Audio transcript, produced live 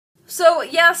So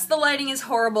yes, the lighting is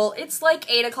horrible. It's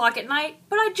like 8 o'clock at night,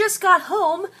 but I just got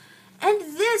home and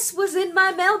this was in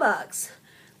my mailbox.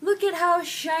 Look at how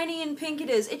shiny and pink it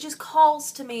is. It just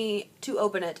calls to me to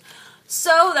open it.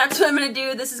 So that's what I'm going to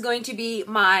do. This is going to be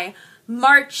my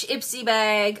March Ipsy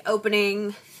bag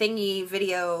opening thingy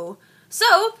video.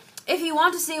 So if you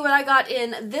want to see what I got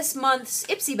in this month's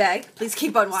Ipsy bag, please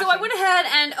keep on watching. So I went ahead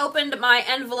and opened my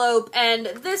envelope, and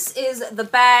this is the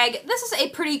bag. This is a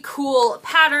pretty cool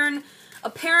pattern.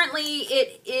 Apparently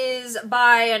it is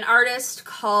by an artist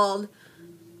called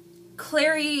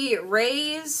Clary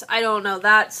Rays. I don't know,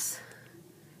 that's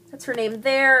her name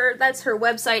there. That's her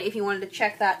website if you wanted to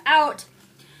check that out.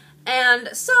 And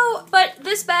so, but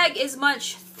this bag is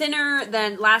much thinner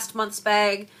than last month's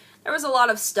bag. There was a lot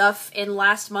of stuff in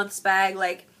last month's bag,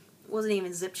 like, it wasn't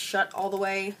even zipped shut all the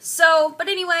way. So, but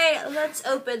anyway, let's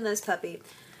open this puppy.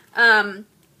 Oh,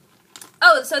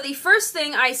 so the first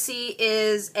thing I see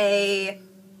is a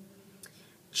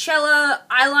Cella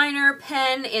eyeliner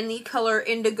pen in the color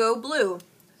indigo blue.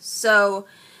 So,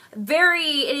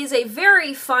 it is a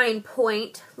very fine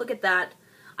point. Look at that.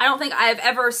 I don't think I've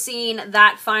ever seen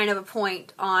that fine of a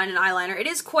point on an eyeliner. It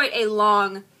is quite a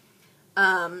long,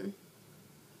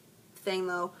 thing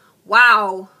though.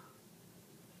 Wow.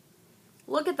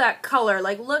 Look at that color.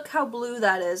 Like, look how blue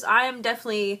that is. I am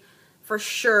definitely, for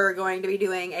sure, going to be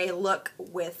doing a look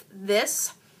with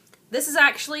this. This is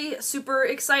actually super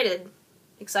excited.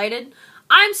 Excited?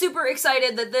 I'm super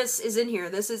excited that this is in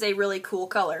here. This is a really cool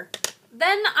color.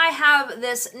 Then I have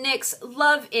this NYX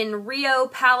Love in Rio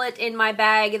palette in my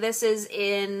bag. This is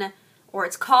in, or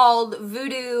it's called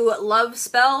Voodoo Love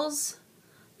Spells.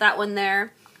 That one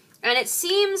there. And it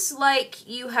seems like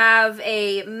you have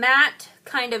a matte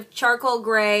kind of charcoal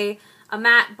gray, a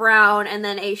matte brown, and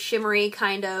then a shimmery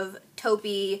kind of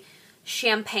taupey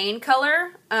champagne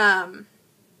color.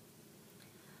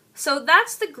 So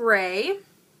that's the gray.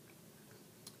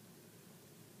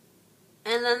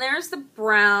 And then there's the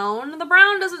brown. The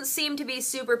brown doesn't seem to be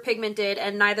super pigmented,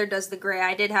 and neither does the gray.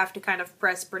 I did have to kind of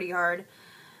press pretty hard.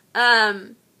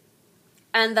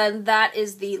 And then that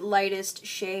is the lightest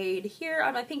shade here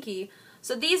on my pinky.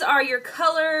 So these are your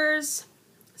colors,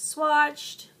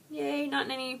 swatched. Yay, not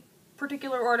in any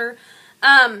particular order.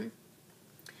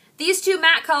 These two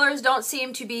matte colors don't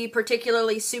seem to be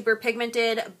particularly super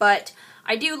pigmented, but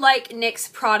I do like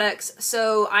NYX products,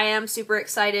 so I am super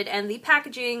excited, and the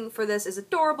packaging for this is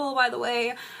adorable, by the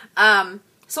way.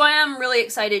 So I am really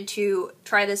excited to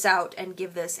try this out and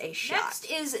give this a shot. Next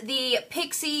is the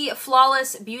Pixi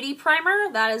Flawless Beauty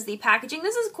Primer. That is the packaging.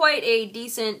 This is quite a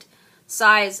decent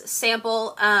size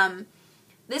sample.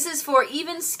 This is for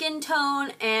even skin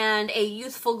tone and a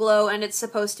youthful glow, and it's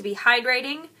supposed to be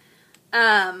hydrating.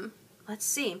 Let's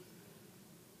see.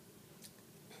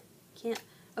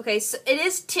 Okay, so it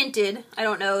is tinted. I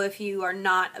don't know if you are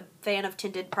not a fan of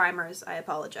tinted primers. I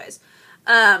apologize.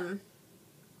 And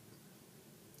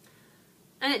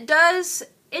it does,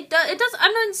 I'm not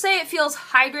going to say it feels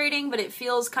hydrating, but it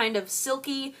feels kind of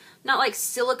silky. Not like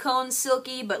silicone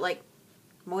silky, but like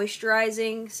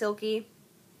moisturizing silky.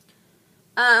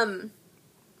 And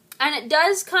it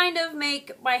does kind of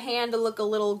make my hand look a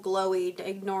little glowy.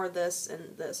 Ignore this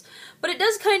and this. But it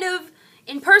does kind of,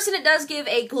 in person it does give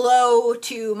a glow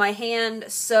to my hand,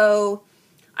 so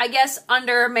I guess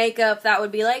under makeup that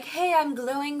would be like, hey, I'm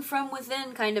glowing from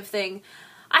within kind of thing.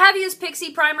 I have used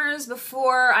Pixi primers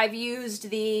before. I've used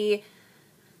the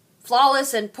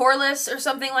Flawless and Poreless or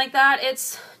something like that.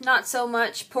 It's not so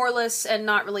much poreless and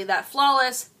not really that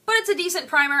flawless, but it's a decent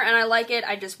primer and I like it.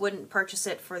 I just wouldn't purchase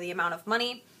it for the amount of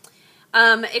money.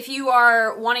 If you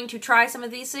are wanting to try some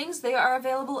of these things, they are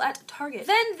available at Target.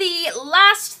 Then the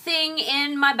last thing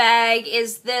in my bag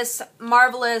is this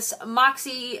marvelous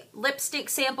Moxie lipstick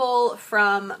sample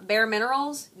from Bare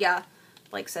Minerals. Yeah,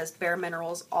 like says Bare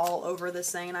Minerals all over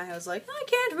this thing, and I was like, I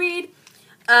can't read.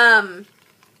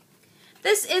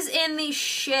 This is in the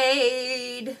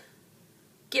shade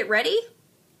Get Ready.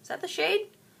 Is that the shade?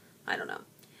 I don't know.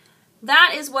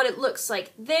 That is what it looks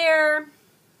like there.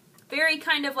 Very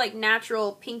kind of like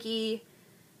natural pinky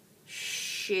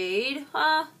shade.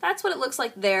 That's what it looks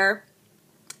like there.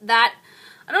 That,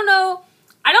 I don't know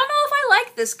if I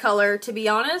like this color, to be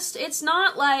honest. It's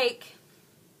not like,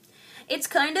 it's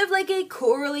kind of like a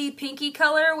corally pinky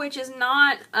color, which is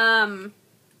not my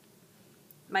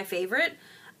favorite,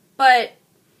 but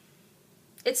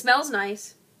it smells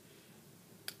nice.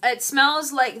 It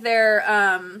smells like their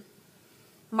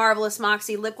Marvelous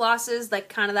Moxie lip glosses, like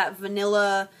kind of that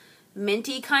vanilla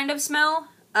minty kind of smell.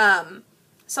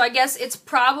 So I guess it's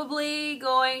probably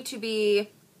going to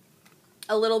be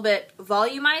a little bit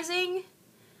volumizing.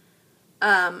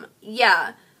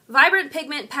 Yeah, Vibrant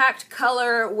pigment packed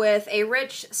color with a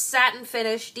rich satin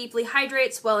finish, deeply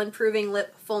hydrates while improving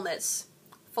lip fullness.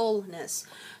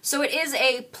 So it is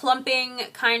a plumping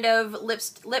kind of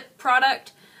lip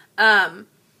product. And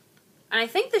I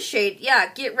think the shade,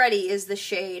 yeah, Get Ready is the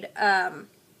shade.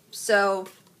 So,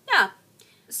 yeah.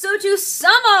 So to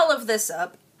sum all of this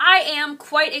up, I am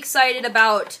quite excited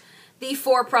about the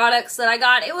 4 products that I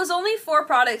got. It was only 4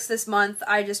 products this month,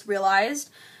 I just realized.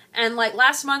 And like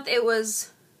last month, it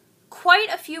was quite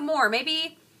a few more.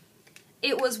 Maybe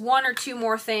it was 1 or 2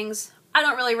 more things. I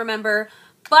don't really remember.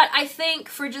 But I think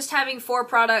for just having 4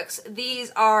 products,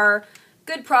 these are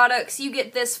good products. You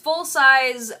get this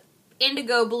full-size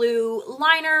indigo blue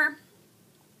liner,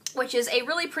 which is a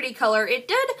really pretty color. It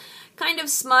did kind of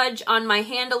smudge on my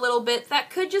hand a little bit. That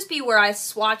could just be where I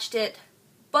swatched it,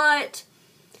 but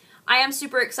I am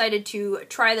super excited to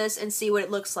try this and see what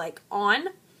it looks like on.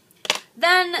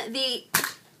 Then the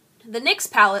NYX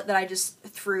palette that I just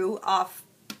threw off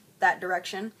that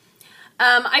direction.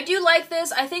 I do like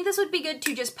this. I think this would be good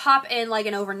to just pop in like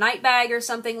an overnight bag or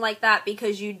something like that,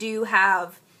 because you do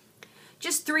have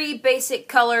just 3 basic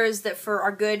colors that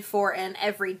are good for an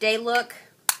everyday look.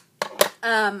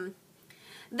 Then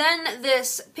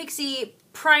this Pixie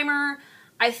primer,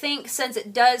 I think since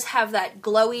it does have that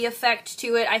glowy effect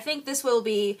to it, I think this will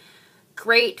be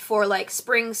great for like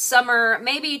spring, summer,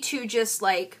 maybe to just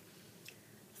like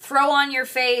throw on your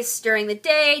face during the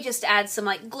day, just add some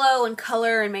like glow and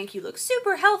color and make you look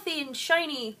super healthy and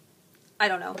shiny. I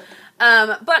don't know.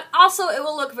 But also it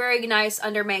will look very nice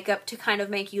under makeup to kind of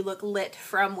make you look lit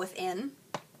from within.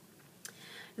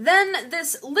 Then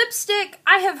this lipstick,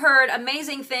 I have heard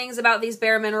amazing things about these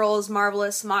Bare Minerals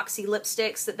Marvelous Moxie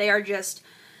lipsticks, that they are just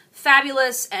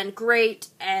fabulous and great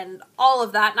and all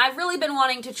of that, and I've really been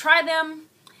wanting to try them.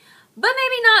 But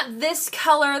maybe not this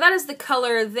color. That is the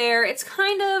color there. It's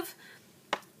kind of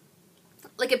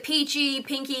like a peachy,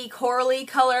 pinky, corally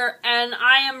color, and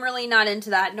I am really not into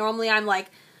that. Normally I'm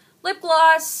like lip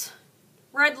gloss,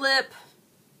 red lip,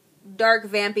 dark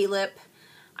vampy lip.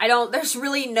 There's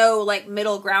really no like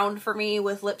middle ground for me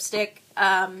with lipstick.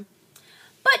 But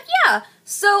yeah,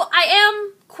 so I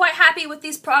am quite happy with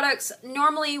these products.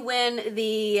 Normally when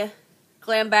the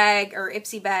Glam bag or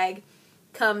Ipsy bag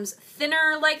comes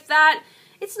thinner like that,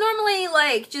 it's normally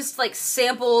like just like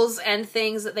samples and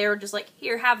things that they were just like,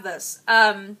 here, have this.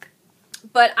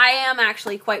 But I am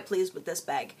actually quite pleased with this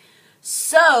bag.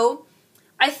 So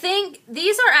I think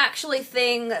these are actually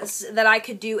things that I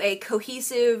could do a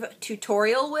cohesive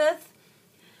tutorial with,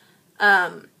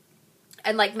 and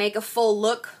like make a full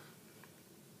look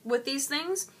with these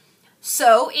things.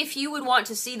 So if you would want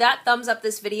to see that, thumbs up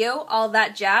this video, all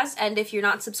that jazz, and if you're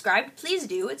not subscribed, please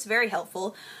do, it's very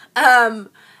helpful. And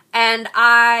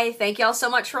I thank y'all so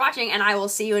much for watching, and I will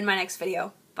see you in my next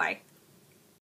video. Bye.